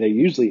they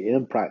usually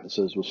end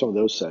practices with some of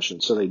those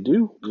sessions. So they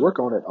do work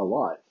on it a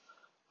lot.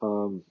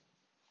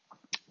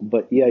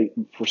 But yeah,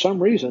 for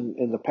some reason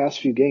in the past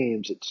few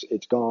games,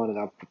 it's gone, and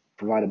I've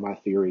provided my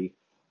theory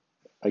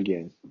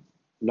again,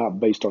 not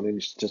based on any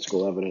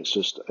statistical evidence,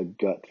 just a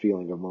gut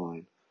feeling of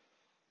mine.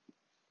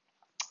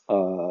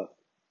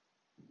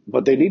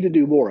 But they need to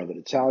do more of it.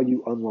 It's how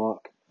you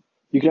unlock.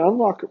 You can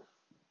unlock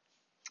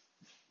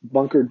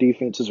bunker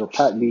defenses or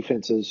pack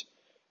defenses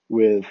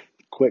with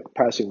quick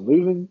passing and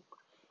moving,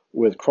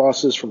 with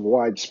crosses from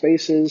wide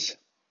spaces,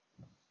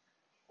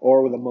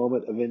 or with a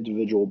moment of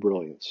individual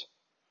brilliance.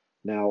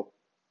 Now,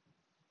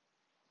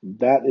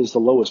 that is the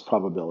lowest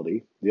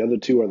probability. The other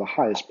two are the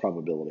highest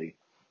probability.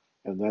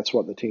 And that's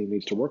what the team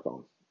needs to work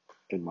on,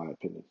 in my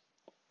opinion.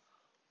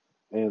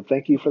 And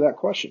thank you for that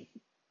question,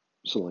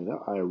 Selena.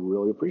 I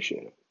really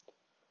appreciate it.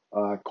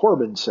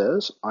 Corbin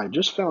says, I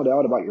just found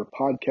out about your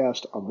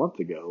podcast a month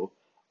ago,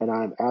 and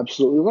I'm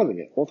absolutely loving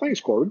it. Well, thanks,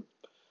 Corbin.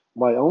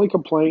 My only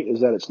complaint is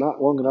that it's not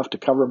long enough to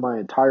cover my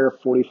entire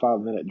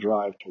 45-minute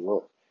drive to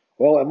work.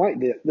 Well, it might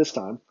be this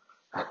time,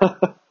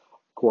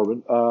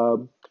 Corbin.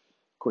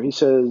 He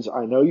says,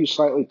 I know you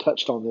slightly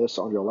touched on this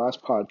on your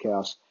last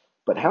podcast,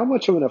 but how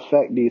much of an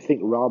effect do you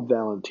think Rob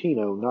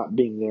Valentino not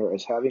being there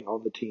is having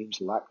on the team's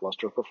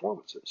lackluster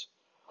performances?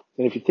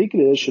 And if you think it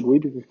is, should we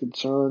be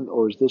concerned,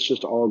 or is this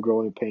just all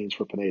growing pains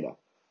for Pineda?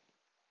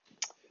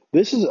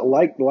 This is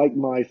like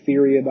my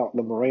theory about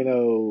the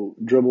Moreno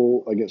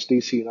dribble against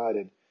DC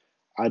United.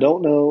 I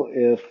don't know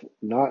if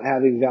not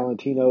having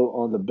Valentino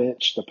on the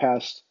bench the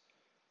past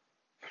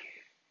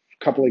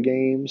couple of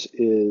games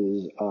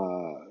is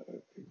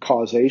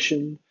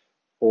causation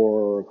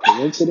or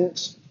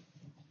coincidence,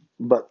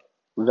 but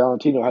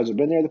Valentino hasn't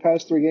been there the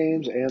past 3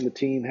 games, and the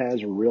team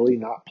has really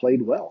not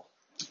played well.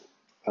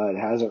 It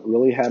hasn't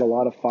really had a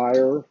lot of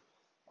fire,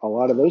 a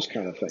lot of those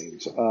kind of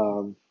things.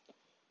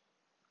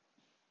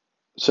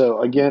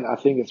 So again, I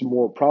think it's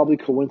more probably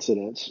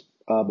coincidence,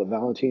 but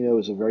Valentino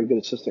is a very good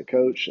assistant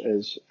coach,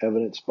 as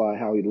evidenced by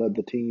how he led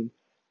the team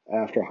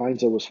after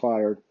Heinze was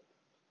fired.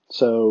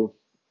 So,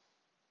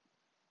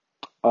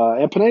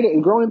 and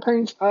Pineda, growing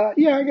pains,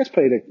 yeah, I guess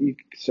Pineda, you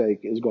could say,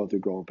 is going through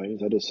growing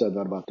pains. I just said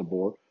that about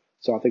DeBoer.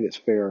 So I think it's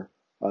fair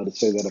to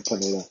say that of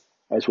Pineda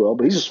as well.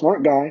 But he's a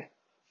smart guy,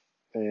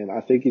 and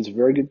I think he's a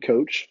very good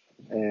coach,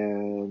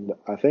 and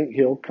I think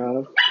he'll kind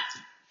of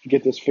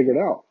get this figured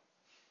out.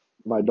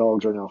 My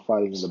dogs are now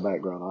fighting in the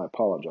background. I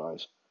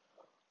apologize.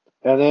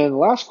 And then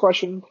last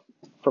question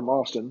from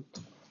Austin.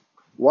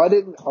 Why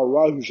didn't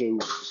Araujo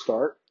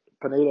start?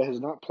 Pineda has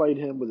not played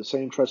him with the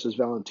same trust as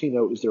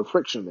Valentino. Is there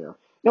friction there?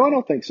 No, I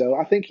don't think so.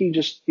 I think he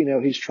just,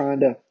 he's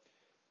trying to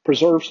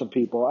preserve some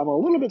people. I'm a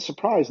little bit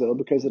surprised, though,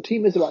 because the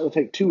team is about to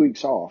take 2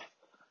 weeks off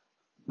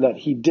that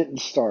he didn't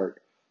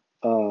start.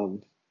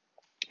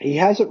 He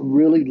hasn't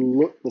really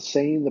looked the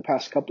same the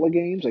past couple of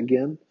games.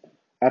 Again,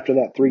 after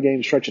that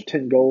 3-game stretch of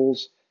 10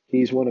 goals,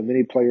 he's one of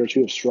many players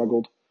who have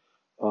struggled.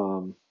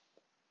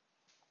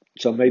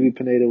 So maybe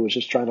Pineda was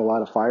just trying to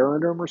light a fire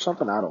under him or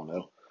something. I don't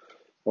know.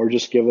 Or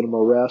just giving him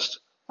a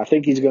rest. I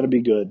think he's going to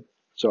be good.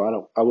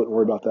 So I wouldn't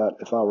worry about that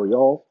if I were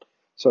y'all.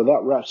 So that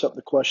wraps up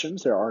the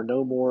questions. There are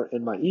no more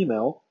in my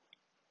email.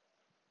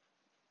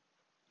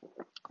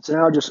 So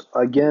now I just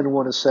again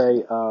want to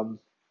say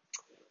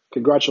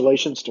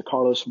congratulations to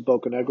Carlos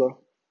Bocanegra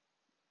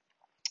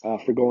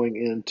for going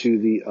into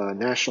the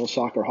National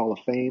Soccer Hall of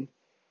Fame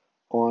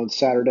on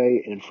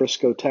Saturday in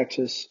Frisco,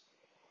 Texas.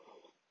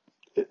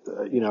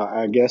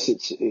 I guess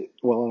it's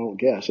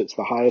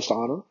the highest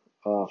honor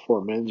for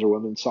a men's or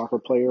women's soccer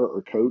player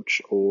or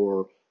coach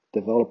or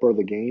developer of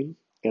the game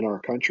in our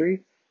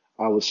country.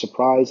 I was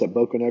surprised that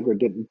Bocanegra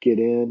didn't get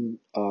in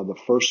the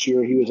first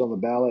year he was on the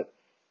ballot,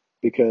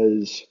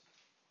 because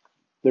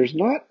there's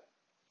not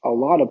a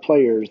lot of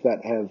players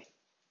that have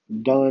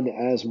done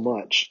as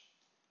much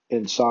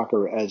in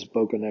soccer as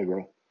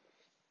Bocanegra.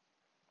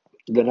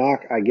 The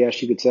knock, I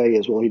guess you could say,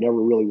 is, well, he never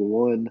really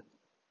won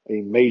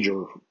a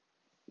major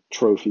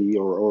trophy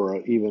or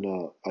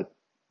even a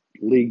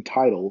league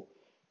title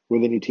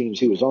with any teams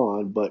he was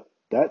on, but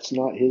that's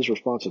not his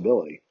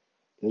responsibility.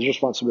 His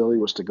responsibility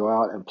was to go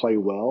out and play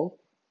well,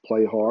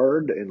 play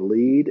hard, and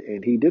lead,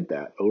 and he did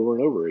that over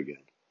and over again.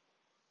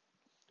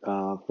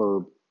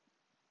 For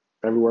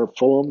everywhere,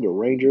 Fulham to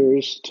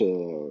Rangers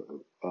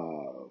to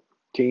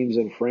teams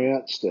in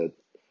France to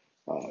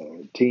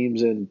a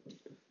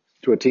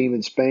team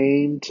in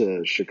Spain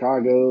to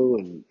Chicago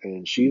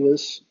and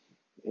Chivas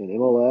and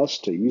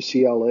MLS to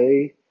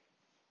UCLA.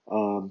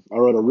 I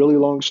wrote a really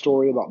long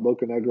story about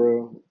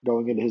Bocanegra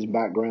going into his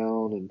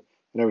background and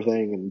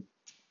everything, and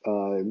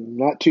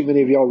not too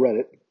many of y'all read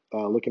it,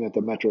 looking at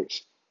the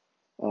metrics.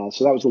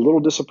 So that was a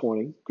little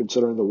disappointing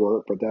considering the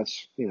work, but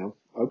that's,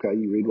 okay,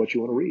 you read what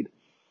you want to read.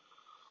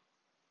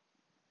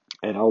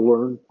 And I'll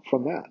learn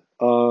from that.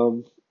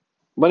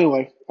 But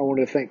anyway, I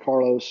wanted to thank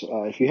Carlos.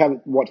 If you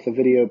haven't watched the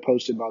video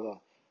posted by the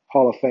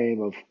Hall of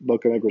Fame of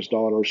Bocanegra's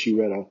daughter, she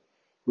read a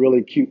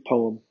really cute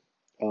poem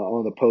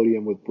on the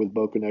podium with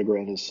Bocanegra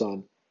and his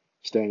son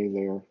standing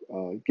there.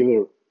 Give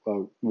it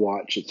a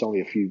watch. It's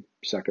only a few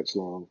seconds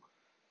long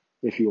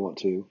if you want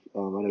to. I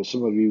know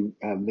some of you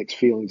have mixed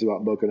feelings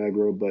about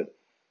Bocanegra, but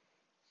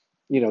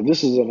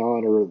this is an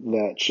honor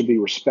that should be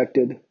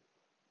respected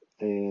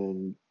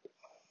and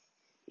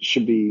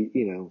should be,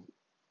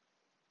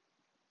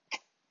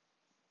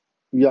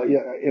 yeah,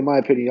 in my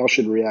opinion, y'all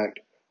should react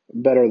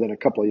better than a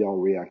couple of y'all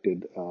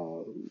reacted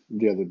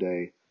the other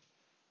day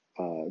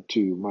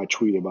to my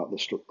tweet about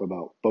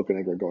about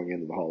Bocanegra going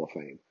into the Hall of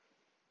Fame.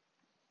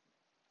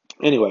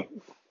 Anyway,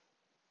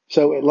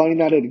 so Atlanta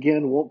United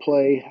again won't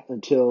play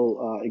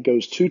until it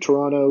goes to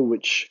Toronto,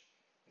 which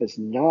has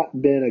not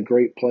been a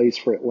great place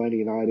for Atlanta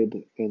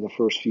United in the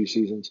first few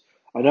seasons.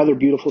 Another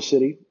beautiful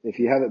city. If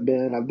you haven't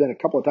been, I've been a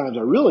couple of times.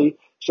 I really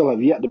still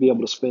have yet to be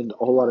able to spend a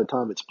whole lot of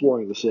time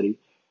exploring the city.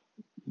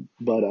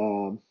 But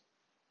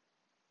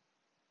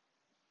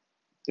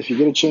if you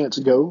get a chance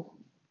to go,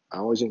 I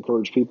always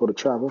encourage people to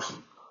travel.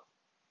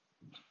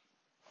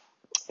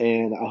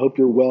 And I hope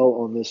you're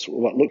well on this,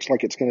 what looks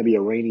like it's going to be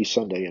a rainy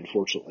Sunday,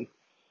 unfortunately.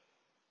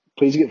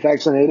 Please get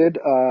vaccinated.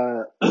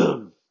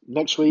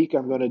 Next week,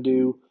 I'm going to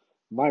do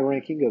my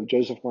ranking of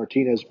Joseph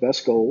Martinez's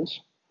best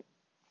goals.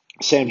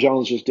 Sam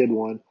Jones just did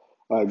one.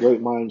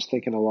 Great minds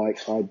thinking alike.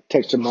 I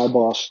texted my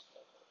boss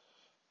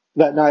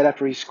that night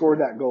after he scored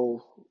that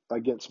goal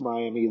against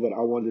Miami that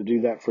I wanted to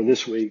do that for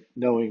this week,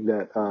 knowing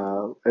that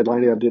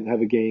Atlanta didn't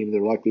have a game.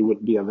 There likely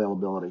wouldn't be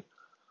availability.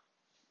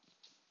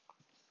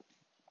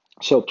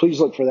 So please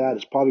look for that.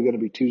 It's probably going to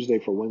be Tuesday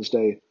for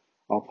Wednesday.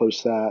 I'll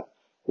post that.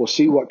 We'll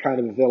see what kind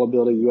of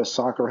availability U.S.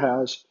 Soccer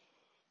has.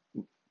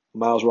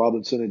 Miles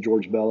Robinson and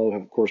George Bello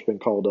have, of course, been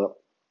called up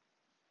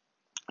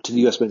to the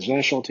U.S. men's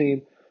national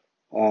team.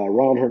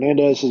 Ronald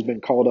Hernandez has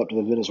been called up to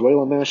the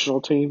Venezuelan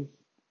national team.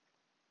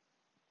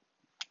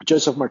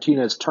 Joseph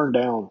Martinez turned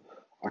down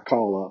a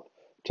call up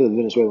to the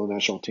Venezuelan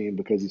national team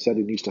because he said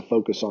he needs to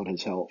focus on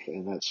his health,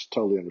 and that's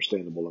totally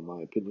understandable in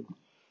my opinion.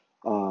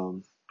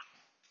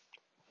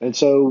 And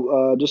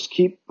so just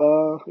keep,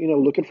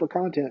 looking for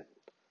content.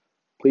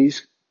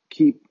 Please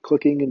keep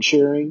clicking and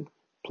sharing.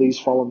 Please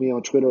follow me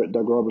on Twitter at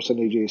Doug Robertson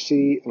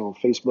AJC and on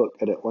Facebook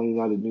at Atlanta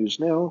United News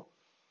Now.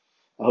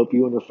 I hope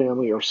you and your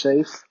family are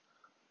safe,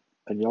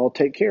 and y'all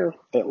take care.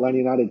 Atlanta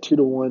United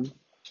 2-1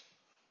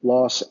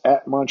 loss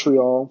at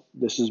Montreal.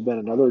 This has been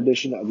another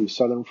edition of the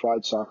Southern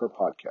Fried Soccer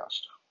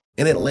Podcast.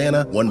 In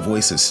Atlanta, one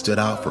voice has stood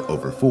out for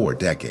over 4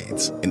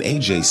 decades. An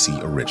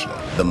AJC original,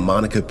 The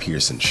Monica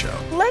Pearson Show.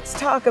 Let's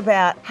talk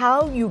about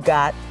how you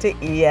got to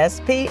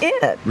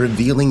ESPN.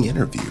 Revealing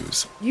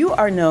interviews. You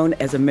are known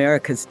as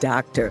America's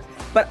doctor,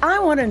 but I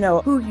want to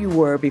know who you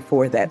were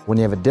before that. When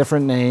you have a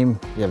different name,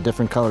 you have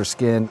different color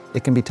skin,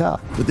 it can be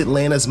tough. With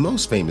Atlanta's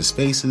most famous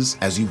faces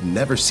as you've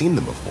never seen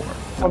them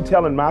before. I'm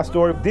telling my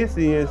story. This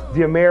is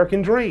the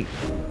American dream.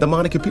 The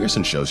Monica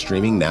Pearson Show,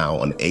 streaming now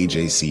on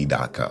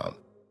AJC.com.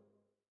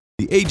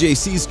 The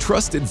AJC's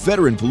trusted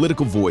veteran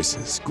political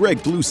voices, Greg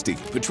Bluestein,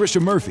 Patricia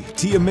Murphy,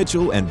 Tia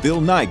Mitchell, and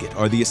Bill Nygut,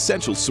 are the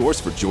essential source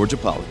for Georgia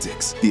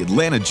politics. The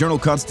Atlanta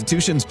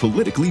Journal-Constitution's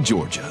Politically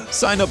Georgia.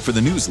 Sign up for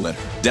the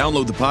newsletter,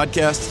 download the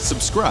podcast,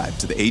 subscribe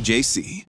to the AJC.